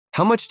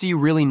How much do you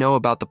really know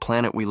about the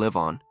planet we live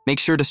on? Make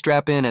sure to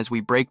strap in as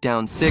we break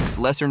down 6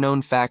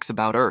 lesser-known facts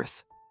about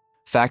Earth.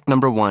 Fact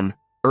number 1.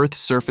 Earth's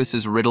surface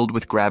is riddled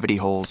with gravity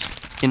holes.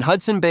 In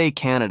Hudson Bay,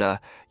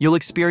 Canada, you'll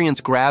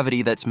experience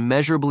gravity that's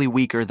measurably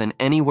weaker than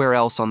anywhere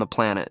else on the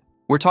planet.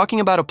 We're talking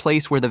about a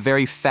place where the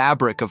very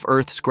fabric of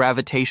Earth's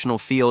gravitational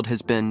field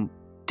has been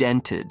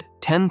dented.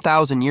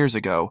 10,000 years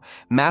ago,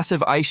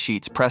 massive ice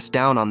sheets pressed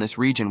down on this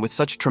region with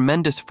such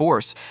tremendous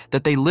force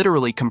that they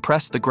literally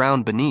compressed the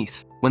ground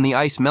beneath. When the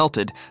ice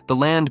melted, the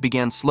land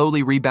began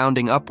slowly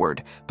rebounding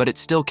upward, but it's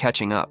still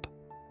catching up.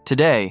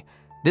 Today,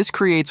 this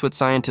creates what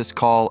scientists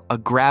call a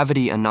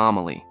gravity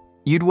anomaly.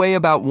 You'd weigh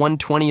about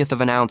 1/20th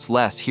of an ounce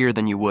less here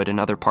than you would in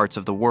other parts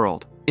of the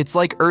world. It's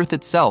like Earth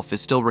itself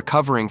is still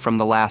recovering from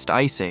the last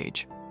ice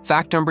age.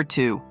 Fact number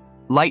 2.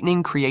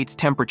 Lightning creates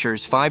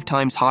temperatures 5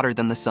 times hotter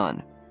than the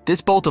sun. This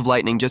bolt of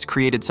lightning just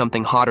created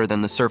something hotter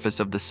than the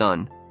surface of the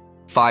sun.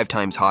 5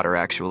 times hotter,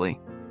 actually.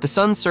 The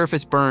sun's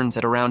surface burns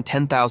at around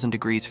 10,000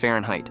 degrees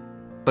Fahrenheit.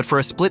 But for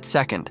a split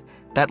second,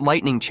 that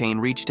lightning chain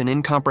reached an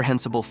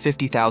incomprehensible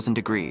 50,000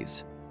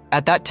 degrees.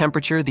 At that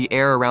temperature, the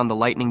air around the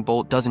lightning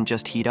bolt doesn't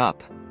just heat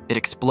up, it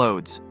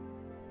explodes.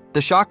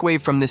 The shock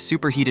wave from this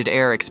superheated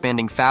air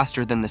expanding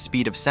faster than the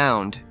speed of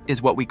sound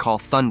is what we call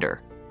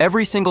thunder.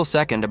 Every single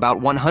second, about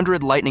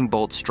 100 lightning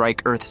bolts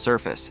strike Earth's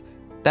surface.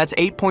 That's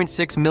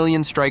 8.6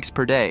 million strikes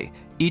per day,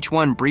 each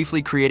one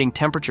briefly creating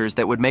temperatures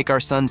that would make our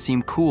sun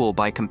seem cool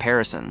by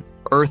comparison.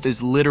 Earth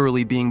is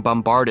literally being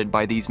bombarded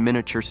by these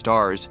miniature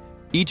stars,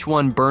 each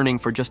one burning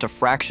for just a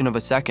fraction of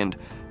a second,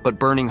 but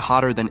burning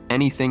hotter than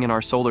anything in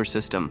our solar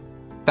system.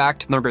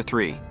 Fact number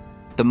 3.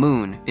 The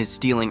moon is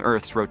stealing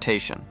Earth's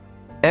rotation.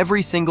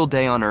 Every single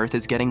day on Earth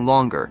is getting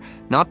longer,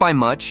 not by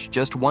much,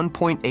 just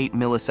 1.8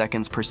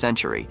 milliseconds per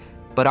century,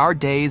 but our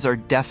days are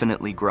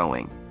definitely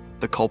growing.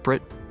 The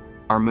culprit?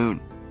 Our moon.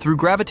 Through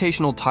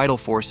gravitational tidal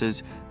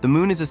forces, the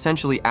moon is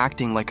essentially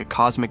acting like a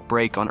cosmic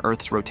brake on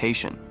Earth's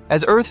rotation.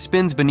 As Earth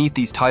spins beneath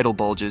these tidal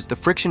bulges, the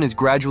friction is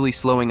gradually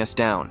slowing us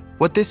down.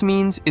 What this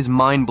means is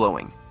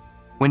mind-blowing.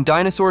 When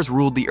dinosaurs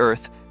ruled the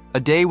Earth, a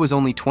day was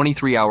only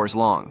 23 hours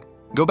long.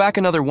 Go back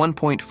another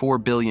 1.4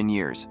 billion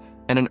years,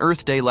 and an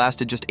Earth day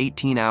lasted just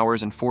 18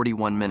 hours and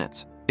 41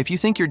 minutes. If you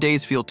think your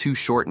days feel too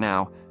short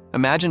now,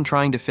 imagine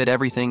trying to fit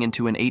everything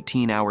into an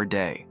 18-hour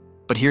day.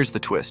 But here's the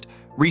twist.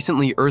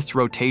 Recently, Earth's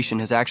rotation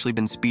has actually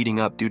been speeding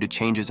up due to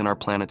changes in our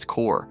planet's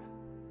core.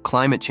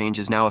 Climate change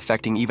is now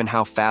affecting even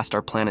how fast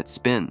our planet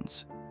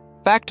spins.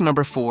 Fact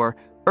number 4.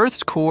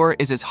 Earth's core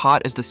is as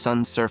hot as the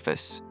sun's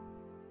surface.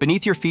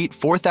 Beneath your feet,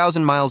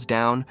 4,000 miles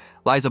down,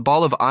 lies a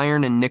ball of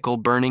iron and nickel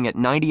burning at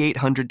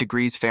 9,800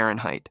 degrees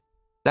Fahrenheit.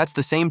 That's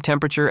the same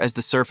temperature as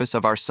the surface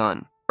of our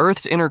sun.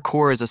 Earth's inner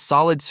core is a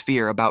solid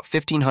sphere about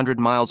 1,500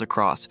 miles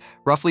across,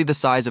 roughly the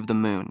size of the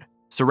moon.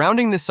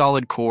 Surrounding this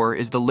solid core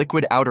is the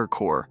liquid outer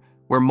core,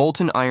 where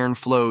molten iron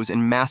flows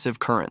in massive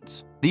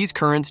currents. These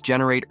currents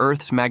generate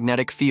Earth's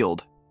magnetic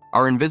field,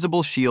 our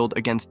invisible shield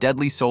against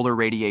deadly solar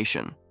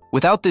radiation.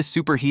 Without this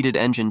superheated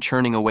engine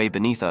churning away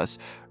beneath us,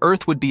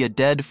 Earth would be a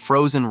dead,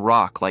 frozen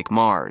rock like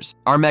Mars.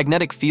 Our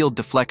magnetic field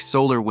deflects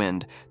solar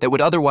wind that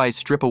would otherwise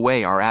strip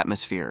away our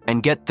atmosphere.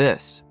 And get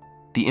this,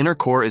 the inner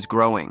core is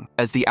growing.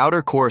 As the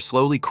outer core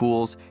slowly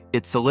cools,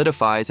 it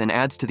solidifies and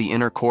adds to the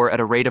inner core at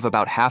a rate of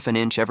about half an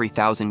inch every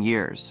 1,000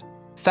 years.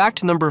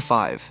 Fact number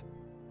 5.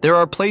 There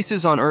are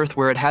places on Earth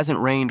where it hasn't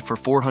rained for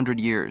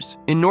 400 years.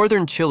 In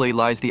northern Chile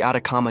lies the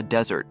Atacama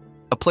Desert,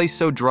 a place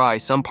so dry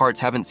some parts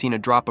haven't seen a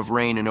drop of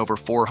rain in over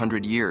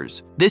 400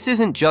 years. This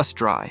isn't just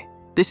dry.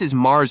 This is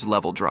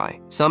Mars-level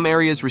dry. Some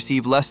areas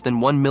receive less than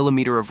 1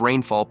 millimeter of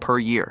rainfall per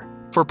year.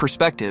 For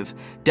perspective,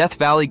 Death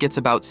Valley gets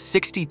about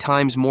 60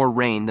 times more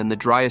rain than the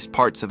driest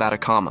parts of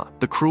Atacama.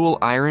 The cruel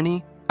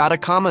irony?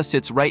 Atacama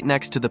sits right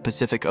next to the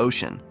Pacific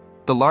Ocean,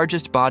 the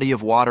largest body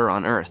of water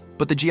on Earth,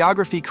 but the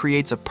geography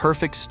creates a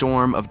perfect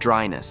storm of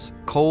dryness.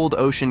 Cold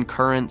ocean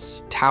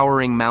currents,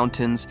 towering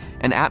mountains,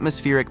 and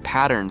atmospheric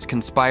patterns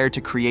conspire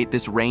to create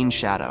this rain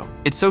shadow.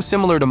 It's so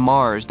similar to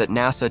Mars that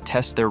NASA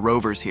tests their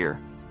rovers here.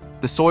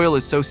 The soil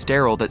is so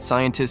sterile that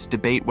scientists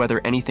debate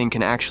whether anything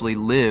can actually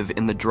live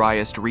in the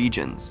driest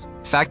regions.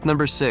 Fact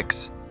number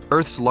 6.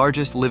 Earth's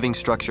largest living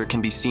structure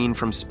can be seen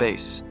from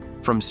space.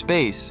 From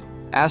space,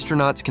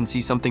 astronauts can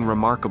see something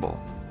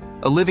remarkable.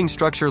 A living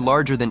structure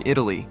larger than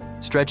Italy,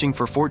 stretching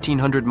for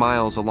 1,400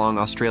 miles along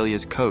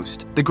Australia's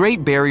coast. The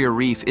Great Barrier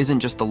Reef isn't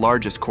just the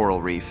largest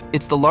coral reef,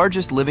 it's the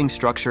largest living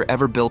structure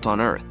ever built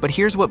on Earth. But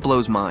here's what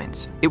blows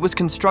minds. It was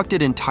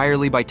constructed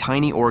entirely by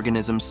tiny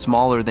organisms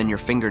smaller than your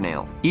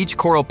fingernail. Each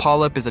coral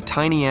polyp is a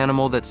tiny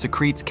animal that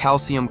secretes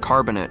calcium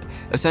carbonate,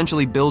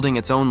 essentially building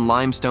its own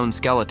limestone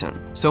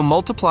skeleton. So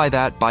multiply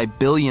that by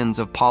billions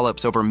of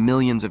polyps over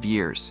millions of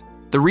years.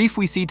 The reef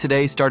we see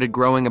today started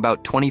growing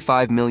about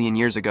 25 million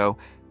years ago,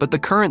 but the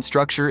current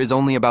structure is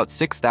only about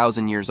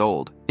 6,000 years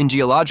old. In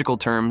geological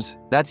terms,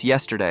 that's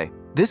yesterday.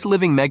 This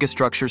living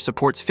megastructure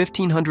supports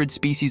 1,500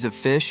 species of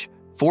fish,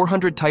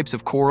 400 types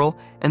of coral,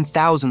 and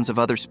thousands of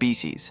other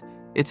species.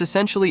 It's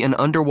essentially an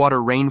underwater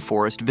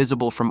rainforest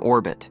visible from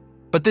orbit.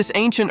 But this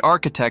ancient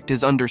architect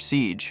is under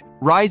siege.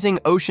 Rising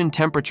ocean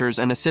temperatures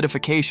and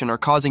acidification are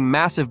causing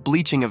massive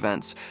bleaching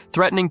events,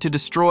 threatening to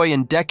destroy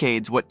in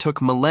decades what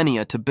took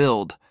millennia to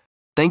build.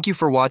 Thank you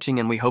for watching,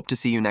 and we hope to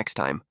see you next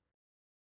time.